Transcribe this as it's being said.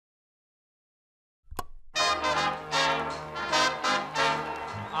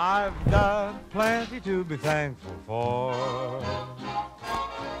I've got plenty to be thankful for.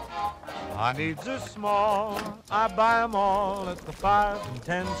 My needs are small, I buy 'em all at the 5 and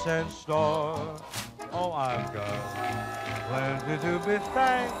 10 cent store. Oh, I've got plenty to be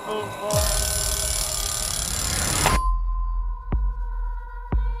thankful for.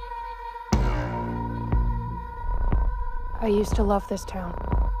 I used to love this town.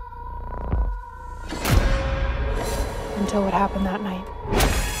 Until what happened that night.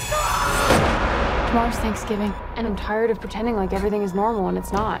 Tomorrow's Thanksgiving, and I'm tired of pretending like everything is normal and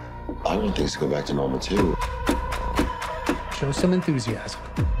it's not. I want things to go back to normal, too. Show some enthusiasm.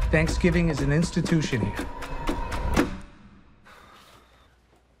 Thanksgiving is an institution here.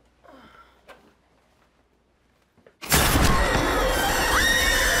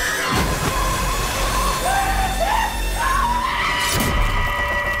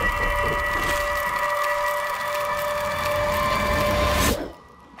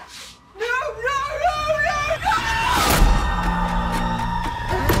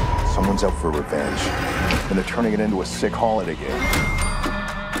 Someone's out for revenge, and they're turning it into a sick holiday game.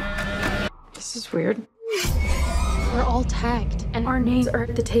 This is weird. We're all tagged, and our names are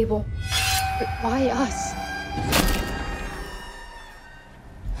at the table. But why us?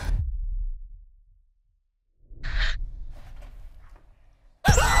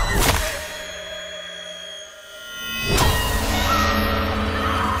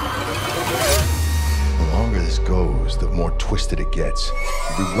 The longer this goes, the more twisted it gets.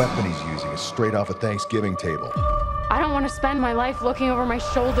 The weapon he's using is straight off a Thanksgiving table. I don't want to spend my life looking over my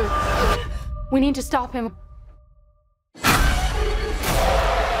shoulder. We need to stop him.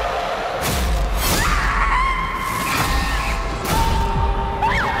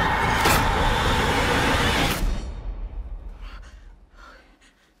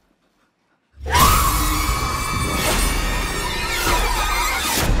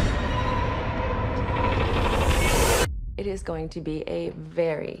 It is going to be a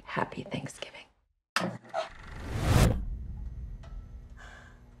very happy Thanksgiving.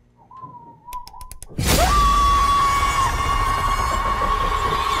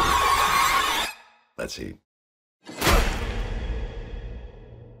 Let's eat.